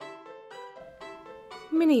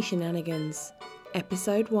Mini Shenanigans,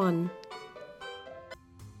 Episode 1.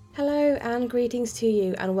 Hello and greetings to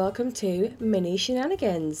you and welcome to Mini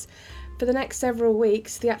Shenanigans. For the next several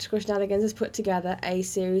weeks, Theatrical Shenanigans has put together a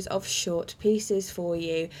series of short pieces for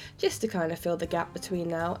you, just to kind of fill the gap between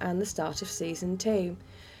now and the start of Season 2.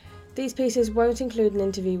 These pieces won't include an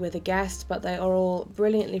interview with a guest, but they are all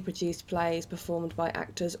brilliantly produced plays performed by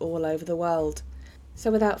actors all over the world.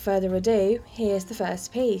 So without further ado, here's the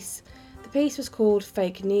first piece. The piece was called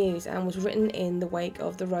Fake News and was written in the wake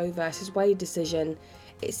of the Roe vs. Wade decision.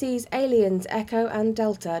 It sees aliens Echo and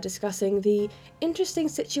Delta discussing the interesting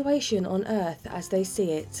situation on Earth as they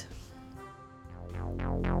see it.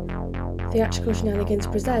 Theatrical Shenanigans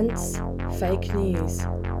presents Fake News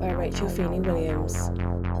by Rachel Feeney Williams.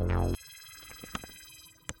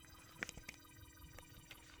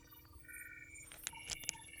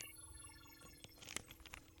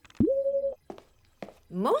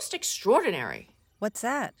 Most extraordinary. What's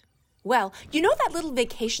that? Well, you know that little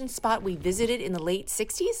vacation spot we visited in the late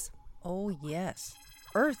 60s? Oh, yes.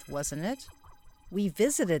 Earth, wasn't it? We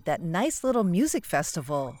visited that nice little music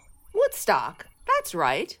festival. Woodstock. That's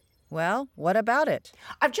right. Well, what about it?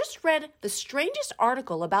 I've just read the strangest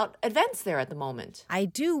article about events there at the moment. I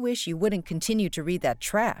do wish you wouldn't continue to read that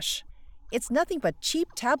trash. It's nothing but cheap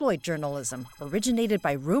tabloid journalism originated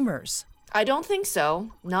by rumors. I don't think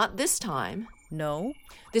so. Not this time. No?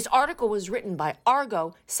 This article was written by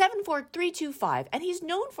Argo 74325, and he's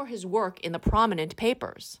known for his work in the prominent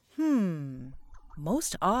papers.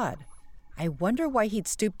 Most odd. I wonder why he'd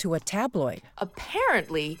stoop to a tabloid.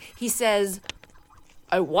 Apparently, he says,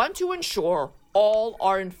 I want to ensure all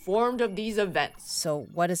are informed of these events. So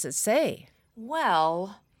what does it say?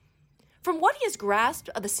 Well, from what he has grasped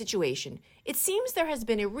of the situation, it seems there has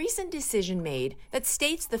been a recent decision made that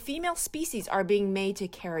states the female species are being made to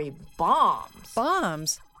carry bombs.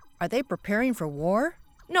 Bombs? Are they preparing for war?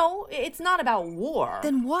 No, it's not about war.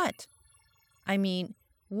 Then what? I mean,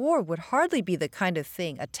 war would hardly be the kind of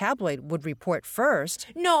thing a tabloid would report first.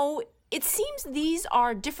 No, it seems these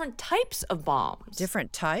are different types of bombs.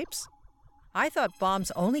 Different types? I thought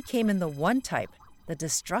bombs only came in the one type, the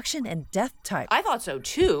destruction and death type. I thought so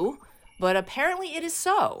too, but apparently it is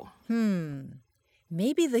so.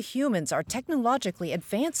 Maybe the humans are technologically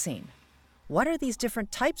advancing. What are these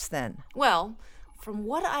different types then? Well, from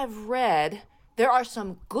what I've read, there are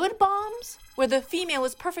some good bombs where the female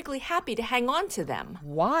is perfectly happy to hang on to them.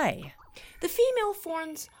 Why? The female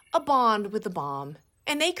forms a bond with the bomb,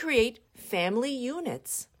 and they create family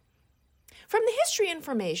units. From the history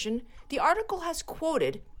information, the article has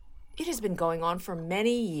quoted, it has been going on for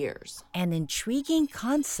many years. An intriguing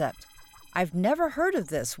concept. I've never heard of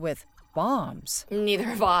this with bombs. Neither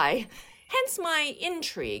have I, hence my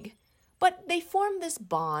intrigue. But they form this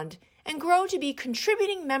bond and grow to be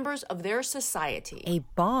contributing members of their society. A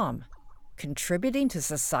bomb? Contributing to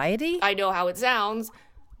society? I know how it sounds,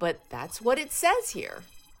 but that's what it says here.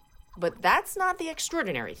 But that's not the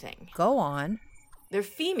extraordinary thing. Go on. Their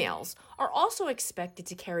females are also expected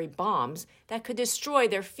to carry bombs that could destroy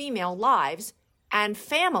their female lives and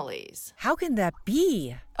families. How can that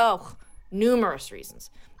be? Oh, numerous reasons.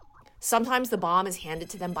 Sometimes the bomb is handed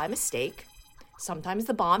to them by mistake. Sometimes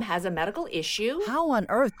the bomb has a medical issue. How on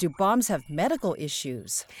earth do bombs have medical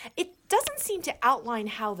issues? It doesn't seem to outline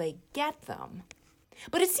how they get them.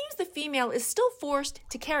 But it seems the female is still forced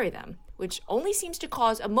to carry them, which only seems to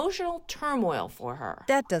cause emotional turmoil for her.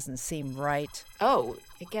 That doesn't seem right. Oh,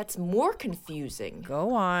 it gets more confusing.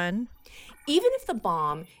 Go on. Even if the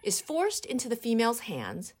bomb is forced into the female's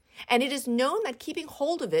hands, and it is known that keeping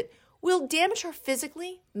hold of it will damage her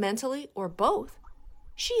physically, mentally, or both,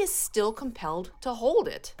 she is still compelled to hold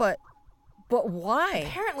it. But why?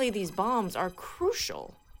 Apparently, these bombs are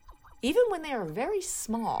crucial, even when they are very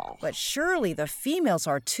small. But surely the females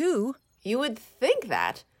are too. You would think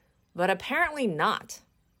that, but apparently not.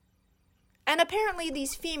 And apparently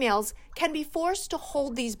these females can be forced to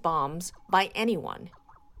hold these bombs by anyone,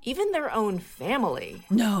 even their own family.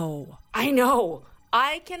 No. I know.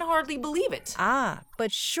 I can hardly believe it.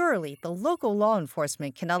 But surely the local law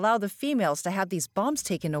enforcement can allow the females to have these bombs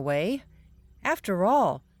taken away. After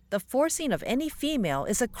all, the forcing of any female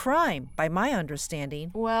is a crime, by my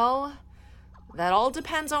understanding. Well, that all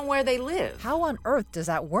depends on where they live. How on earth does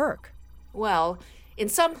that work? Well, in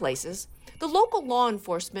some places, the local law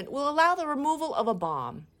enforcement will allow the removal of a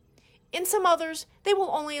bomb. In some others, they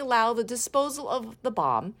will only allow the disposal of the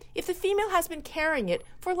bomb if the female has been carrying it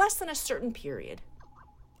for less than a certain period.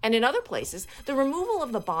 And in other places, the removal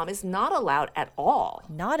of the bomb is not allowed at all.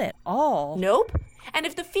 Not at all? Nope. And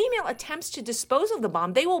if the female attempts to dispose of the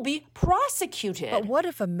bomb, they will be prosecuted. But what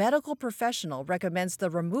if a medical professional recommends the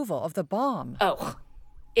removal of the bomb? Oh,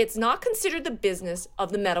 It's not considered the business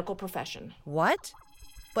of the medical profession. What?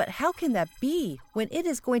 But how can that be when it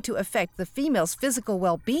is going to affect the female's physical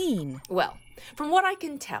well-being? Well, from what I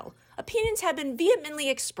can tell, opinions have been vehemently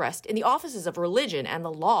expressed in the offices of religion and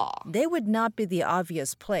the law. They would not be the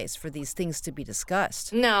obvious place for these things to be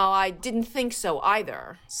discussed. No, I didn't think so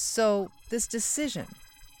either. So, this decision,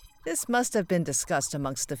 this must have been discussed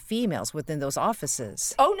amongst the females within those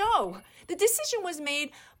offices. Oh no, the decision was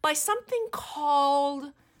made by something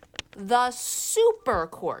called the Super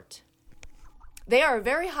Court. They are a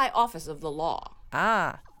very high office of the law.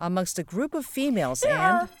 Ah, amongst a group of females There and...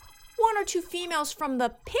 are one or two females from the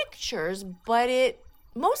pictures, but it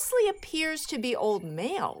mostly appears to be old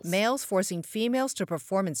males. Males forcing females to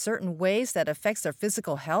perform in certain ways that affects their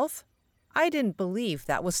physical health? I didn't believe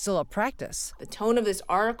that was still a practice. The tone of this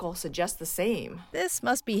article suggests the same. This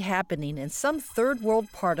must be happening in some third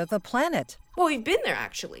world part of the planet. Well, we've been there,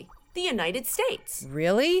 actually. The United States.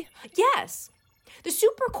 Really? Yes. The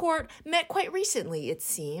Super Court met quite recently, it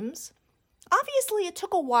seems. Obviously, it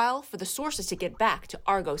took a while for the sources to get back to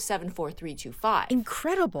Argo 74325.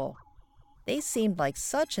 Incredible. They seemed like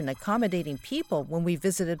such an accommodating people when we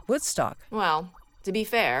visited Woodstock. Well, to be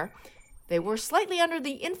fair, they were slightly under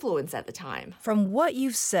the influence at the time. From what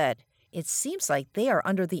you've said, it seems like they are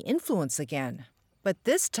under the influence again. But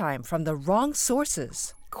this time from the wrong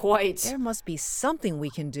sources. Quite. There must be something we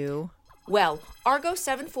can do. Well, Argo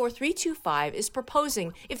 74325 is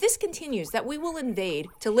proposing, if this continues, that we will invade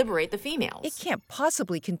to liberate the females. It can't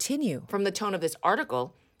possibly continue. From the tone of this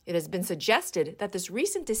article, it has been suggested that this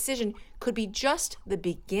recent decision could be just the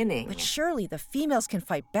beginning. But surely the females can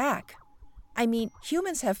fight back. I mean,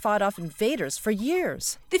 humans have fought off invaders for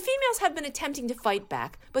years. The females have been attempting to fight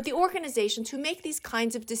back, but the organizations who make these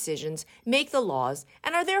kinds of decisions make the laws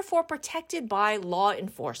and are therefore protected by law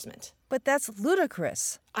enforcement. But that's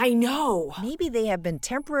ludicrous. I know. Maybe they have been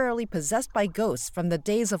temporarily possessed by ghosts from the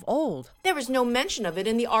days of old. There was no mention of it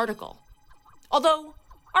in the article. Although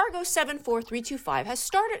Argo 74325 has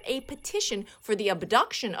started a petition for the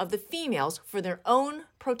abduction of the females for their own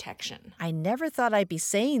protection. I never thought I'd be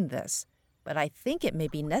saying this, but I think it may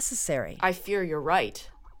be necessary. I fear you're right.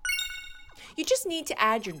 You just need to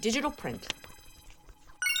add your digital print.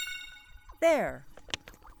 There.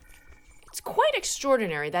 It's quite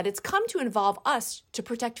extraordinary that it's come to involve us to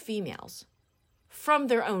protect females from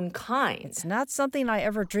their own kind. It's not something I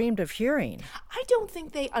ever dreamed of hearing. I don't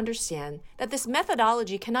think they understand that this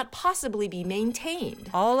methodology cannot possibly be maintained.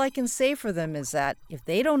 All I can say for them is that if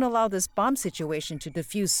they don't allow this bomb situation to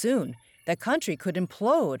diffuse soon, the country could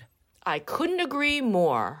implode. I couldn't agree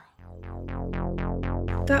more.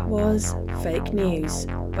 That was Fake News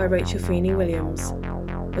by Rachel Feeney Williams,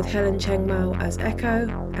 with Helen Cheng Mao as Echo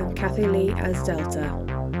and Kathy Lee as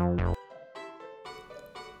Delta.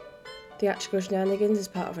 Theatrical Shenanigans is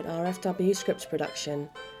part of an RFW script production,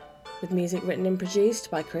 with music written and produced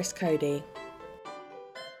by Chris Cody.